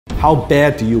How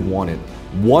bad do you want it?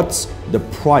 What's the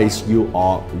price you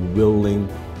are willing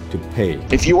to pay?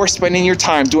 If you are spending your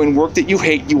time doing work that you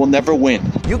hate, you will never win.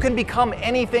 You can become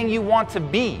anything you want to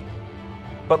be,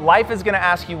 but life is going to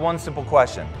ask you one simple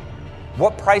question.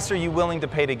 What price are you willing to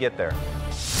pay to get there?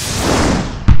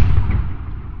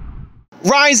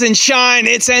 Rise and shine,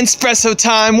 it's Entspresso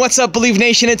time. What's up, Believe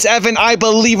Nation? It's Evan. I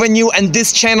believe in you, and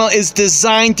this channel is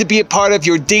designed to be a part of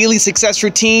your daily success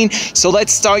routine. So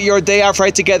let's start your day off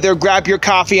right together. Grab your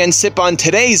coffee and sip on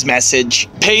today's message.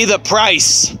 Pay the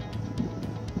price.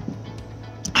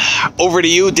 Over to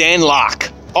you, Dan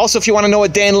Lok. Also, if you want to know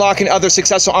what Dan Lok and other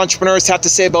successful entrepreneurs have to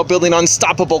say about building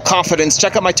unstoppable confidence,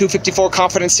 check out my 254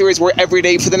 Confidence series, where every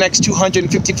day for the next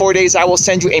 254 days, I will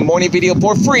send you a morning video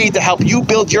for free to help you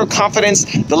build your confidence.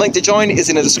 The link to join is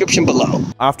in the description below.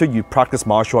 After you practice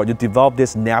martial art, you develop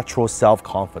this natural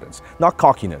self-confidence. Not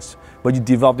cockiness, but you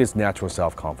develop this natural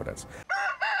self-confidence.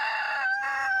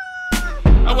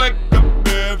 I wake up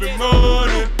every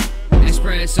morning.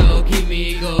 Espresso keep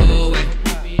me going.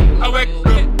 I wake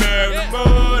up every morning.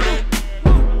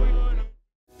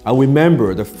 I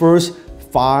remember the first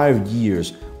 5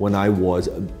 years when I was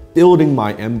building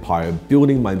my empire,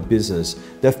 building my business.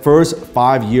 The first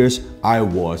 5 years I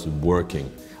was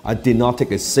working. I did not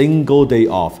take a single day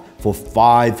off for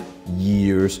 5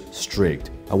 years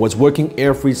straight. I was working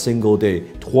every single day,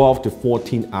 12 to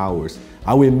 14 hours.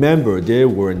 I remember there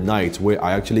were nights where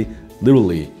I actually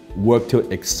literally worked till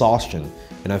exhaustion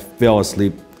and I fell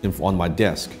asleep on my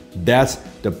desk. That's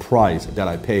the price that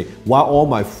I pay. While all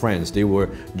my friends, they were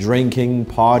drinking,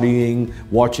 partying,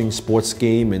 watching sports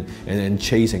game and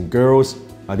chasing girls,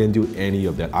 I didn't do any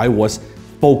of that. I was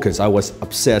focused, I was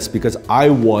obsessed because I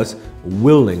was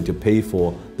willing to pay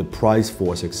for the price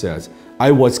for success.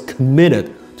 I was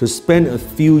committed to spend a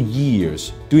few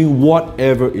years doing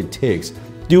whatever it takes,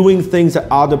 doing things that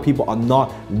other people are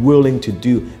not willing to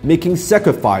do, making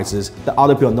sacrifices that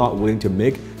other people are not willing to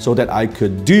make so that I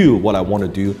could do what I want to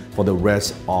do for the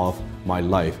rest of my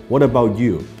life. What about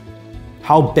you?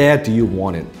 How bad do you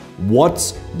want it?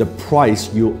 What's the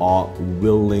price you are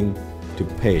willing to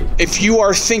pay? If you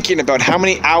are thinking about how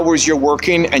many hours you're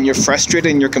working and you're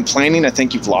frustrated and you're complaining, I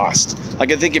think you've lost.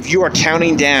 Like, I think if you are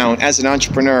counting down as an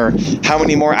entrepreneur how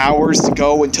many more hours to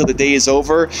go until the day is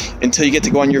over, until you get to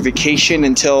go on your vacation,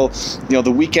 until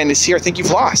the weekend is here, I think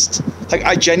you've lost. Like,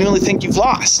 I genuinely think you've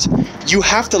lost. You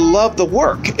have to love the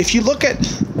work. If you look at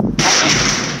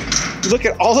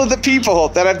all of the people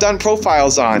that I've done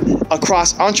profiles on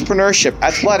across entrepreneurship,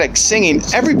 athletics, singing,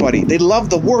 everybody, they love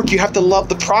the work. You have to love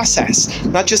the process,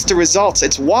 not just the results.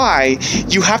 It's why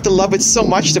you have to love it so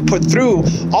much to put through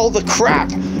all the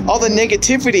crap, all the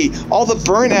negativity, all the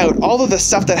burnout, all of the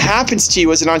stuff that happens to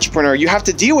you as an entrepreneur. You have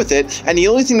to deal with it, and the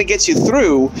only thing that gets you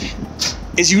through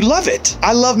is you love it.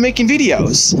 I love making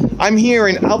videos. I'm here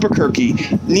in Albuquerque.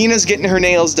 Nina's getting her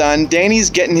nails done. Danny's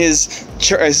getting his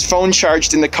phone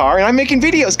charged in the car, and I'm making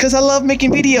videos because I love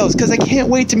making videos, because I can't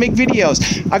wait to make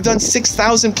videos. I've done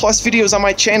 6,000 plus videos on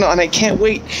my channel, and I can't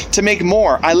wait to make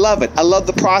more. I love it. I love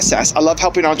the process. I love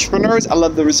helping entrepreneurs. I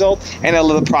love the result, and I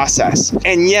love the process.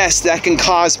 And yes, that can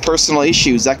cause personal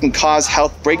issues. That can cause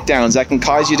health breakdowns. That can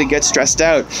cause you to get stressed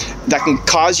out. That can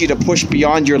cause you to push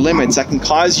beyond your limits. That can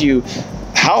cause you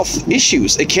health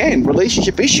issues. It can,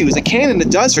 relationship issues. It can, and it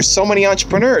does for so many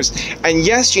entrepreneurs. And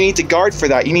yes, you need to guard for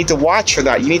that. You need to watch for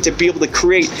that. You need to be able to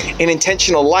create an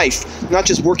intentional life, not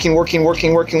just working all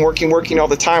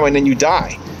the time and then you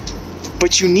die.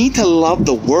 But you need to love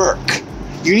the work.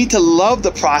 You need to love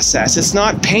the process. It's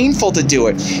not painful to do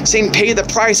it. Saying pay the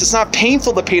price, it's not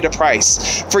painful to pay the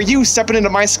price. For you, stepping into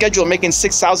my schedule, making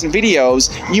 6,000 videos,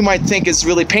 you might think it's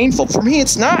really painful. For me,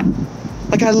 it's not.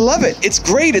 Like, I love it. It's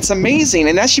great. It's amazing.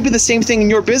 And that should be the same thing in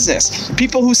your business.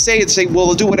 People who say, well,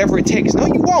 they'll do whatever it takes. No,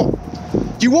 you won't.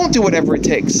 You won't do whatever it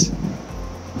takes.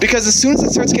 Because as soon as it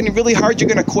starts getting really hard, you're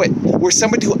going to quit. Where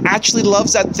somebody who actually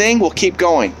loves that thing will keep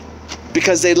going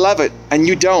because they love it and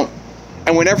you don't.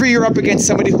 And whenever you're up against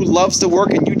somebody who loves the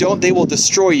work and you don't, they will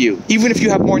destroy you. Even if you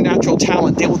have more natural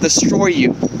talent, they will destroy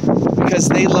you because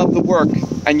they love the work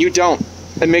and you don't.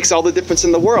 It makes all the difference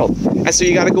in the world. And so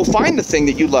you got to go find the thing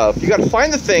that you love. You got to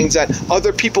find the things that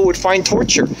other people would find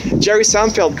torture. Jerry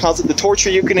Seinfeld calls it the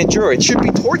torture you can endure. It should be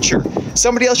torture.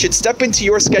 Somebody else should step into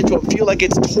your schedule and feel like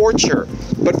it's torture.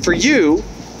 But for you,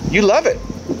 you love it.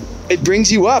 It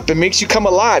brings you up. It makes you come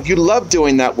alive. You love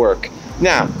doing that work.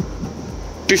 Now,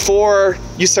 before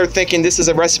you start thinking this is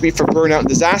a recipe for burnout and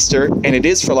disaster, and it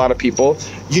is for a lot of people,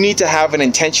 you need to have an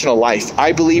intentional life.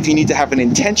 I believe you need to have an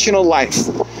intentional life.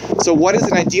 So what does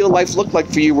an ideal life look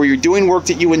like for you, where you're doing work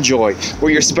that you enjoy,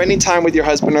 where you're spending time with your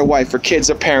husband or wife or kids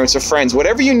or parents or friends,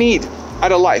 whatever you need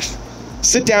out of life?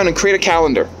 Sit down and create a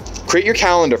calendar. Create your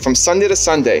calendar from Sunday to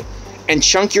Sunday and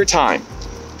chunk your time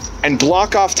and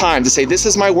block off time to say, this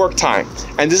is my work time,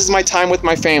 and this is my time with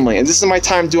my family, and this is my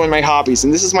time doing my hobbies,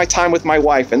 and this is my time with my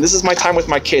wife, and this is my time with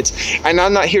my kids. And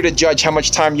I'm not here to judge how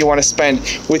much time you want to spend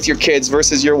with your kids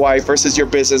versus your wife versus your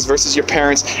business versus your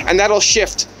parents. And that'll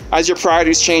shift as your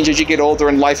priorities change as you get older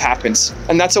and life happens.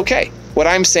 And that's okay. What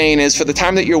I'm saying is, for the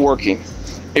time that you're working,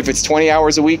 if it's 20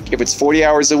 hours a week, if it's 40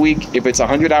 hours a week, if it's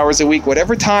 100 hours a week,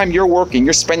 whatever time you're working,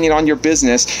 you're spending on your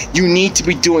business, you need to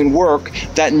be doing work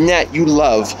that net you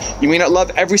love. You may not love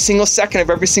every single second of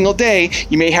every single day.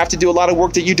 You may have to do a lot of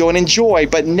work that you don't enjoy,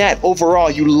 but net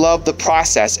overall, you love the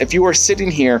process. If you are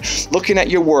sitting here looking at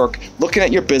your work, looking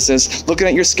at your business, looking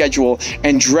at your schedule,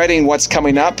 and dreading what's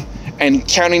coming up and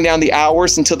counting down the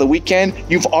hours until the weekend,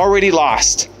 you've already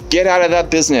lost. Get out of that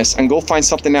business and go find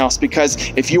something else, because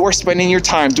if you are spending your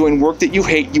time doing work that you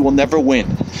hate, you will never win.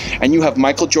 And you have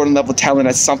Michael Jordan level talent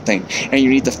at something, and you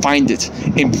need to find it,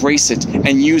 embrace it,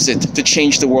 and use it to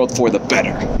change the world for the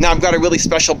better. Now, I've got a really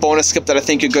special bonus clip that I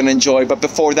think you're going to enjoy, but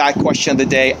before that, question of the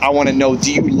day, I want to know,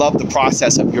 do you love the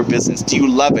process of your business? Do you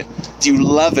love it? Do you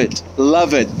love it?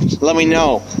 Love it? Let me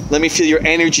know. Let me feel your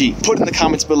energy. Put it in the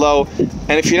comments below.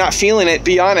 And if you're not feeling it,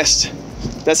 be honest.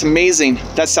 That's amazing.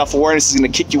 That self-awareness is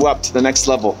going to kick you up to the next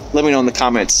level. Let me know in the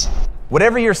comments.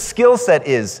 Whatever your skill set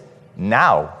is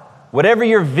now, whatever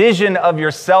your vision of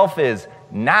yourself is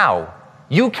now,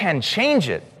 you can change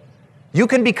it. You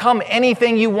can become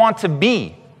anything you want to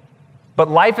be. But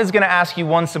life is going to ask you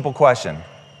one simple question.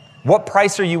 What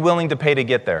price are you willing to pay to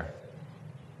get there?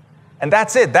 And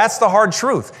that's it. That's the hard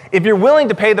truth. If you're willing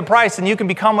to pay the price, then you can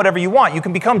become whatever you want. You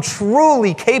can become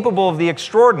truly capable of the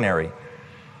extraordinary.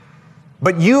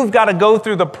 But you've got to go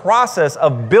through the process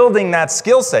of building that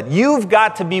skill set. You've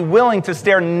got to be willing to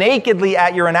stare nakedly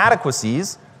at your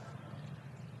inadequacies,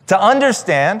 to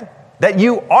understand that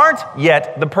you aren't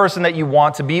yet the person that you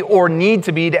want to be or need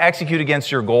to be to execute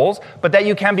against your goals, but that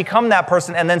you can become that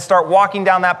person and then start walking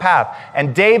down that path.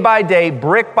 And day by day,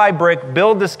 brick by brick,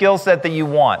 build the skill set that you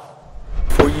want.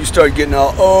 Before you start getting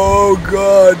all, oh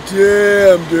god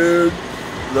damn, dude.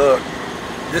 Look,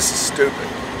 this is stupid.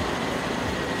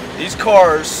 These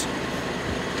cars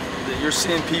that you're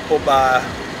seeing people buy,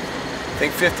 I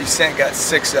think 50 Cent got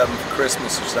 6 of them for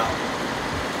Christmas or something.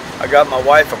 I got my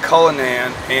wife a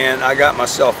Cullinan and I got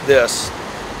myself this.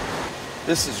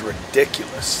 This is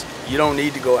ridiculous. You don't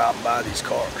need to go out and buy these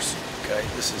cars, okay?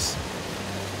 This is,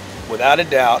 without a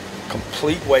doubt,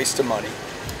 complete waste of money.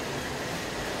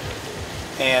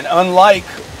 And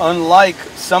unlike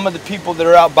some of the people that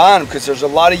are out buying them, because there's a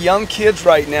lot of young kids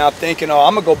right now thinking, oh,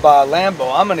 I'm going to go buy a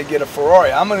Lambo, I'm going to get a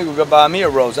Ferrari, I'm going to go buy me a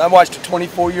Rolls. I watched a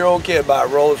 24-year-old kid buy a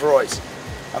Rolls Royce.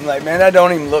 I'm like, man, that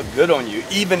don't even look good on you,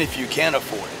 even if you can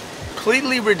afford it.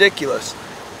 Completely ridiculous,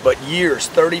 but years,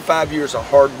 35 years of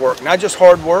hard work. Not just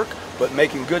hard work, but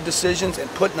making good decisions and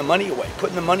putting the money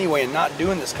away and not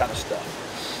doing this kind of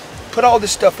stuff. Put all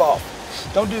this stuff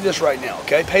off. Don't do this right now,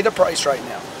 okay? Pay the price right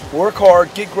now. Work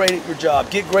hard, get great at your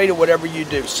job, get great at whatever you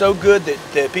do. So good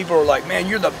that people are like, man,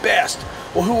 you're the best.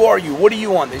 Well, who are you? What do you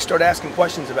want? They start asking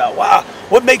questions about, wow,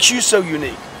 what makes you so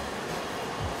unique?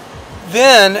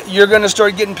 Then you're going to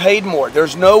start getting paid more.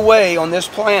 There's no way on this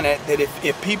planet that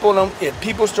if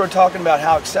people start talking about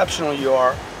how exceptional you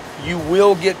are, you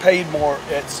will get paid more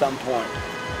at some point.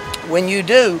 When you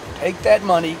do, take that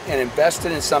money and invest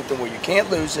it in something where you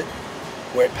can't lose it,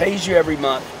 where it pays you every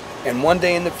month, and one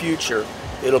day in the future,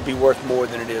 it'll be worth more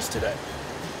than it is today.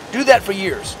 Do that for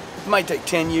years. It might take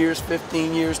 10 years,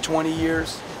 15 years, 20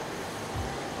 years.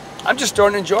 I'm just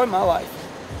starting to enjoy my life.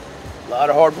 A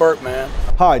lot of hard work, man.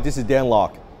 Hi, this is Dan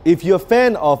Lok. If you're a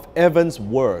fan of Evan's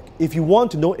work, if you want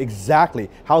to know exactly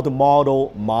how to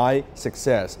model my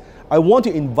success, I want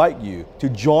to invite you to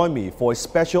join me for a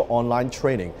special online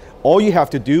training. All you have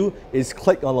to do is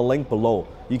click on the link below.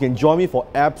 You can join me for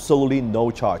absolutely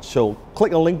no charge. So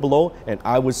click on the link below and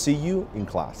I will see you in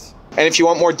class. And if you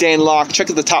want more Dan Lok, check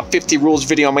out the top 50 rules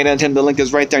video on my channel. The link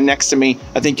is right there next to me.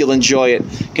 I think you'll enjoy it.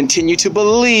 Continue to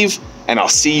believe, and I'll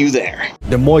see you there.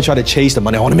 The more you try to chase the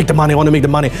money, I want to make the money, I want to make the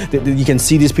money. You can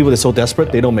see these people, they're so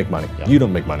desperate, they don't make money. You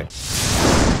don't make money.